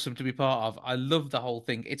truly awesome to be part of. I love the whole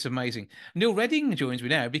thing. It's amazing. Neil Redding joins me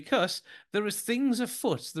now because there is things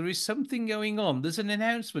afoot. There is something going on. There's an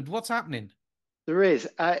announcement. What's happening? There is.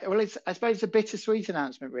 Well, I suppose it's a bittersweet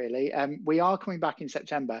announcement, really. We are coming back in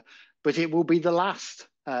September, but it will be the last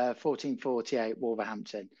 1448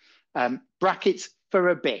 Wolverhampton. Brackets for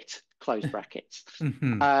a bit, close brackets.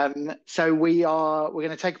 So we're going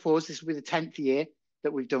to take a pause. This will be the 10th year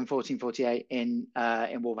that we've done 1448 in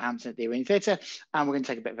Wolverhampton at the Arena Theatre, and we're going to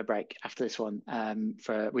take a bit of a break after this one.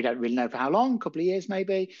 We don't really know for how long, a couple of years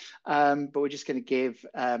maybe, but we're just going to give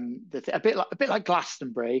a bit like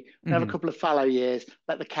Glastonbury. We have a couple of fallow years,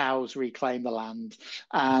 let the cows reclaim the land,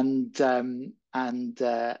 and then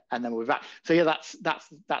we're back. So yeah,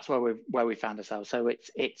 that's where we found ourselves. So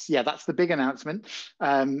it's that's the big announcement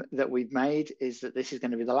that we've made, is that this is going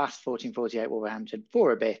to be the last 1448 Wolverhampton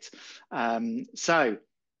for a bit. So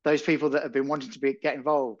those people that have been wanting to get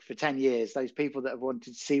involved for 10 years, those people that have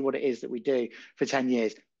wanted to see what it is that we do for 10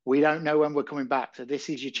 years, we don't know when we're coming back. So this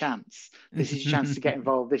is your chance. This is your chance to get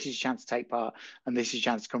involved. This is your chance to take part. And this is your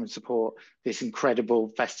chance to come and support this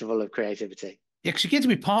incredible festival of creativity. Yeah, because you get to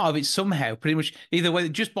be part of it somehow, pretty much either way,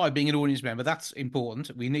 just by being an audience member. That's important.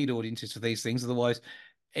 We need audiences for these things. Otherwise,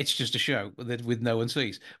 it's just a show with no one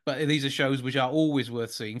sees. But these are shows which are always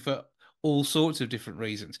worth seeing for all sorts of different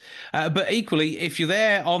reasons. But equally, if you're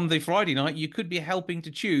there on the Friday night, you could be helping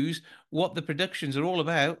to choose what the productions are all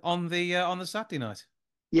about on the Saturday night.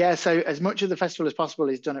 Yeah, so as much of the festival as possible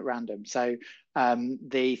is done at random. So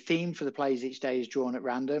the theme for the plays each day is drawn at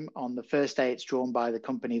random. On the first day, it's drawn by the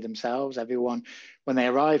company themselves. Everyone, when they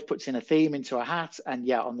arrive, puts in a theme into a hat. And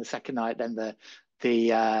yeah, on the second night, then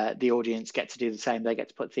the audience get to do the same. They get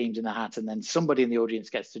to put themes in the hat, and then somebody in the audience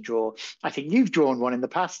gets to draw. I think you've drawn one in the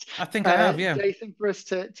past. I think I have, yeah. Jason, for us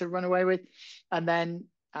to run away with. And then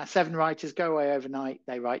 7 writers go away overnight.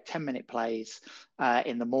 They write 10-minute plays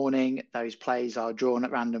in the morning. Those plays are drawn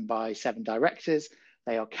at random by 7 directors.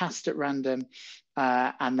 They are cast at random.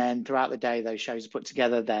 And then throughout the day, those shows are put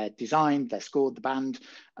together. They're designed, they're scored, the band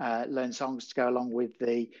learn songs to go along with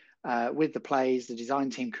the plays. The design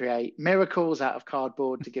team create miracles out of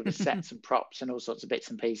cardboard to give us sets and props and all sorts of bits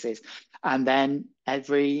and pieces. And then at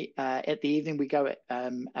the evening, we go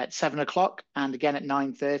at 7 o'clock and again at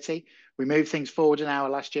 9:30. We moved things forward an hour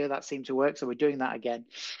last year. That seemed to work, so we're doing that again.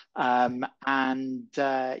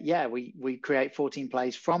 We create 14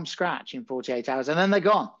 plays from scratch in 48 hours, and then they're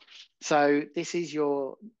gone. So this is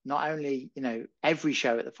your, not only, every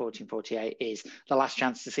show at the 1448 is the last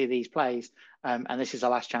chance to see these plays, and this is the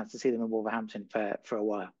last chance to see them in Wolverhampton for a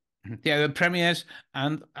while. Yeah, the premieres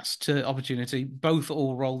and last opportunity, both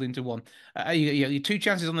all rolled into one. Your 2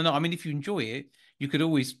 chances on the night. I mean, if you enjoy it, you could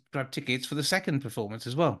always grab tickets for the second performance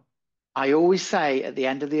as well. I always say at the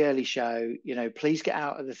end of the early show, please get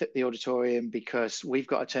out of the auditorium, because we've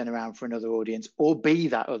got to turn around for another audience, or be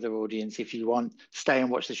that other audience if you want. Stay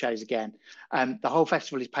and watch the shows again. The whole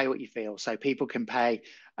festival is pay what you feel, so people can pay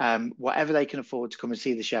whatever they can afford to come and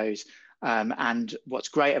see the shows. And what's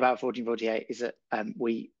great about 1448 is that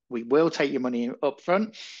we will take your money up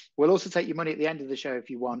front. We'll also take your money at the end of the show if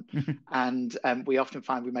you want. And we often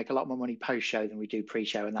find we make a lot more money post-show than we do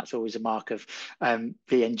pre-show. And that's always a mark of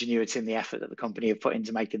the ingenuity and the effort that the company have put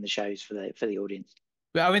into making the shows for the audience.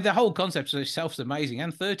 But I mean, the whole concept itself is amazing,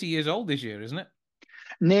 and 30 years old this year, isn't it?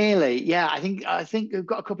 Nearly, yeah. I think we've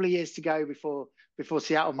got a couple of years to go before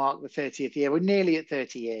Seattle mark the 30th year. We're nearly at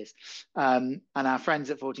 30 years. And our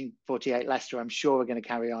friends at 1448 Leicester, I'm sure, are going to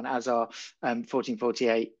carry on, as our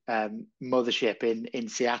 1448 mothership in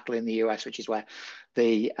Seattle in the US, which is where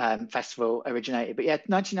the festival originated. But yeah,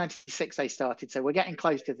 1996 they started, so we're getting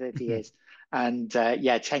close to 30 years. And 10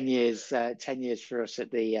 years for us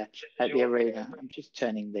at the arena. I'm just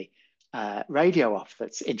turning the radio off.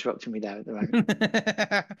 That's interrupting me there at the moment.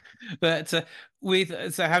 But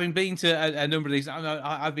having been to a number of these,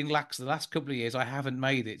 I've been lax the last couple of years. I haven't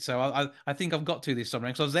made it, so I think I've got to this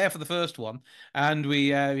summer. So I was there for the first one, and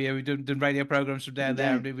we've done radio programs from down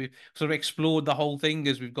there, and we've sort of explored the whole thing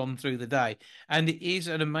as we've gone through the day. And it is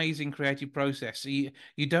an amazing creative process. You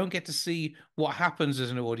don't get to see what happens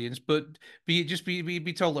as an audience, but be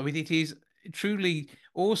told that it is truly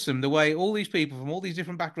awesome the way all these people from all these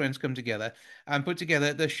different backgrounds come together and put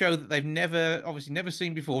together the show that they've never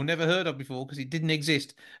seen before, never heard of before, because it didn't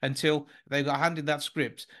exist until they got handed that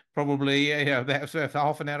script, probably about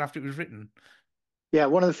half an hour after it was written. Yeah,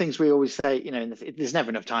 one of the things we always say, you know, there's never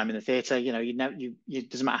enough time in the theatre. You know, it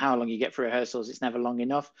doesn't matter how long you get for rehearsals, it's never long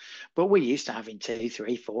enough. But we're used to having 2,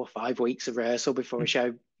 3, 4, 5 weeks of rehearsal before a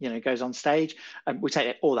show, you know, goes on stage. And we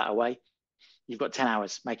take all that away. You've got 10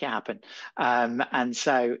 hours, make it happen. And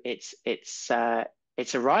so it's a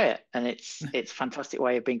riot, and it's a fantastic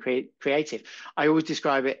way of being creative. I always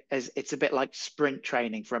describe it as it's a bit like sprint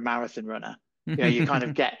training for a marathon runner. You know, you kind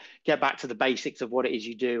of get back to the basics of what it is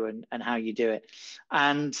you do and how you do it,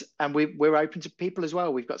 and we're open to people as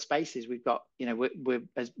well. We've got spaces. We've got, you know,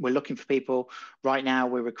 we're looking for people right now.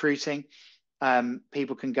 We're recruiting.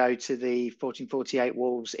 People can go to the 1448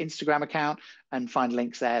 Wolves Instagram account and find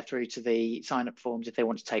links there through to the sign-up forms if they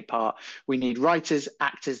want to take part. We need writers,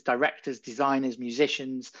 actors, directors, designers,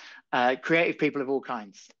 musicians, creative people of all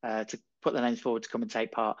kinds to put their names forward to come and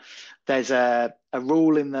take part. There's a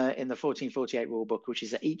rule in the 1448 rule book, which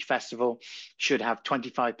is that each festival should have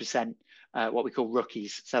 25% what we call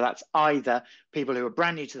rookies. So that's either people who are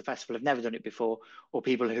brand new to the festival, have never done it before, or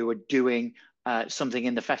people who are doing something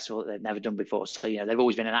in the festival that they've never done before. So, you know, they've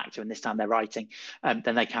always been an actor and this time they're writing,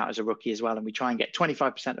 then they count as a rookie as well. And we try and get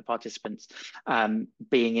 25% of participants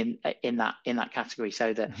being in that category,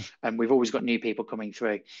 so that we've always got new people coming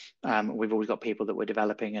through. We've always got people that we're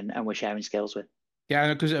developing and we're sharing skills with.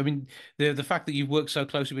 Yeah, because I mean, the fact that you've worked so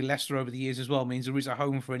closely with Leicester over the years as well means there is a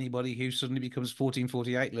home for anybody who suddenly becomes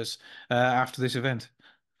 1448less after this event.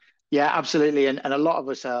 Yeah, absolutely. And a lot of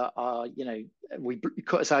us are, you know, we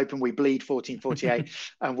cut us open, we bleed 1448,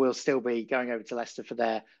 and we'll still be going over to Leicester for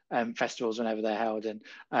their festivals whenever they're held. And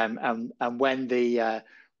when the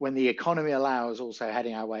economy allows, also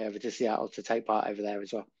heading our way over to Seattle to take part over there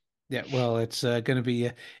as well. Yeah, well, it's going to be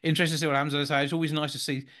interesting to see what happens. As I say, it's always nice to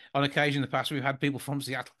see. On occasion in the past, we've had people from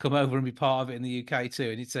Seattle come over and be part of it in the UK too,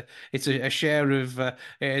 and it's a share of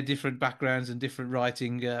different backgrounds and different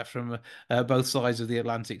writing from both sides of the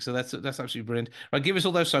Atlantic. So that's absolutely brilliant. Right, give us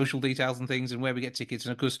all those social details and things, and where we get tickets,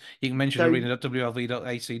 and of course you can mention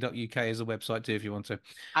arena.wlv.ac.uk as a website too if you want to.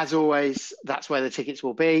 As always, that's where the tickets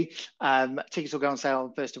will be. Tickets will go on sale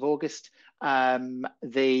on 1st of August. If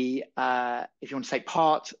you want to take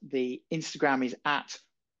part, the Instagram is at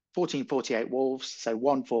 1448 Wolves, so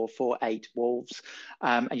 1448 Wolves,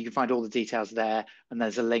 and you can find all the details there. And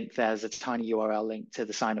there's a link there, there's a tiny URL link to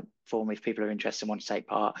the sign up form if people are interested and want to take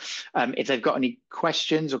part. If they've got any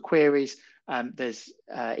questions or queries, there's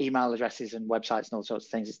email addresses and websites and all sorts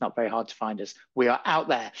of things. It's not very hard to find us. We are out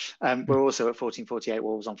there. We're also at 1448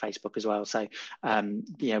 Wolves on Facebook as well. So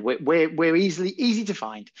yeah, we're easy to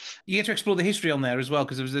find. You get to explore the history on there as well,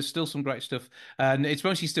 because there's still some great stuff, and it's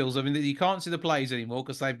mostly stills. I mean, you can't see the plays anymore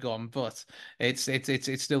because they've gone, but it's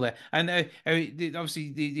still there. And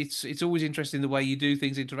obviously, it's always interesting the way you do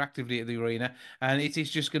things interactively at the arena, and it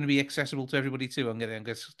is just going to be accessible to everybody too. I'm going to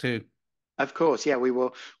guess too. Of course, yeah, we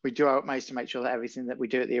will. We do our utmost to make sure that everything that we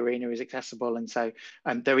do at the arena is accessible, and so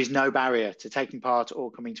there is no barrier to taking part or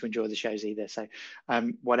coming to enjoy the shows either. So,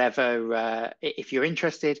 whatever, if you're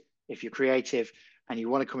interested, if you're creative, and you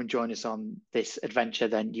want to come and join us on this adventure,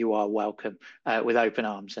 then you are welcome with open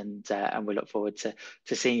arms, and we look forward to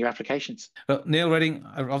seeing your applications. Well, Neil Redding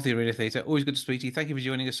of the Arena Theatre, always good to speak to you. Thank you for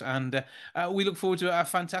joining us, and we look forward to a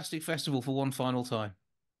fantastic festival for one final time.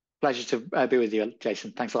 Pleasure to be with you,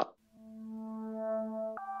 Jason. Thanks a lot.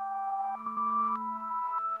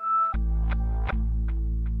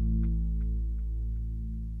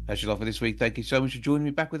 That's your lot for this week. Thank you so much for joining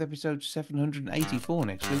me. Back with episode 784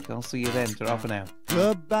 next week. I'll see you then. Ta-ra for now.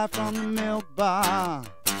 Goodbye from the milk bar.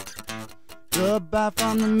 Goodbye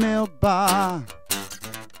from the milk bar.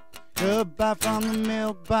 Goodbye from the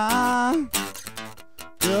milk bar.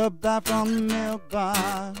 Goodbye from the milk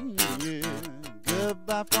bar. Yeah.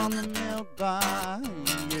 Goodbye from the milk bar.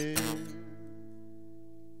 Yeah.